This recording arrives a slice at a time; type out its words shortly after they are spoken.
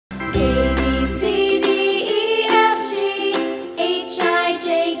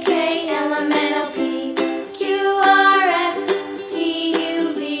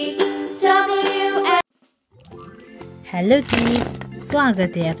Hello kids,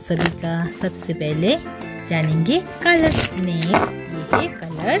 स्वागत है आप सभी का। सबसे पहले जानेंगे कलर्स नेम। ये है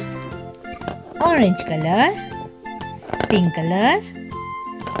colours: orange colour, pink colour,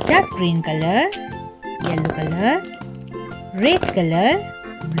 dark green colour, yellow colour, red colour,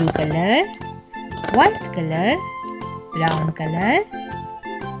 blue colour, white colour, brown colour,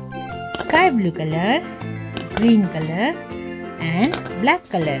 sky blue colour, green colour and black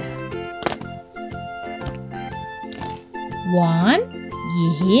colour. 1 ये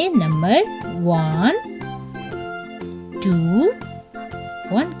है नंबर 1, 2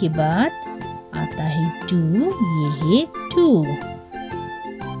 1 के बाद आता है 2, ये है 2,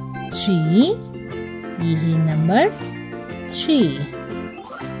 3 ये है नंबर 3,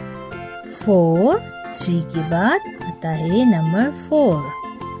 4 3 के बाद आता है नंबर 4,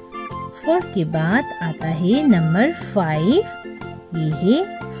 4 के बाद आता है नंबर 5, ये है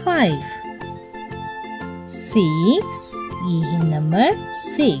 5, 6 ये है नंबर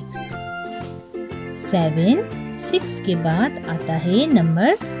 6, 7 6 के बाद आता है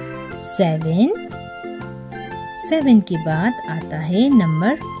नंबर 7, 7 के बाद आता है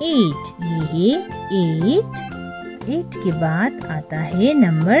नंबर 8, ये है 8, 8 के बाद आता है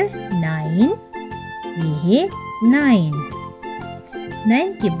नंबर 9, ये है 9, 9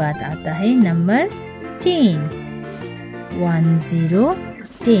 के बाद आता है नंबर 10, 1 0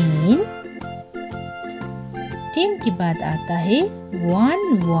 10, 10 के बाद आता है 1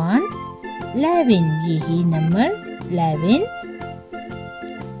 1 11, ये है नंबर 11,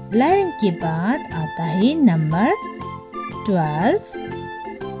 11 के बाद आता है नंबर 12,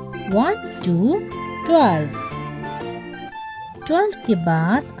 1 2 12, 12 के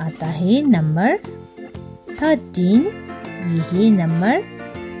बाद आता है नंबर 13, ये है नंबर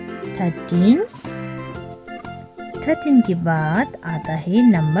 13, 13 के बाद आता है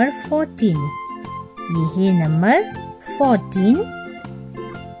नंबर 14, ये है नंबर 14,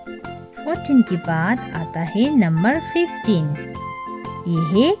 14 के बाद आता है नंबर 15, ये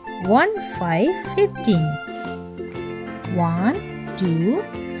है 1 5 15, 1 2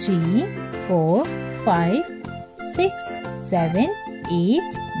 3 4 5 6 7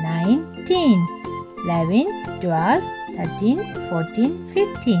 8 9 10 11 12 13 14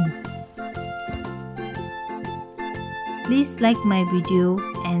 15. Please like my video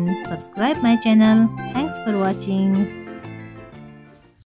and subscribe my channel. Thanks for watching.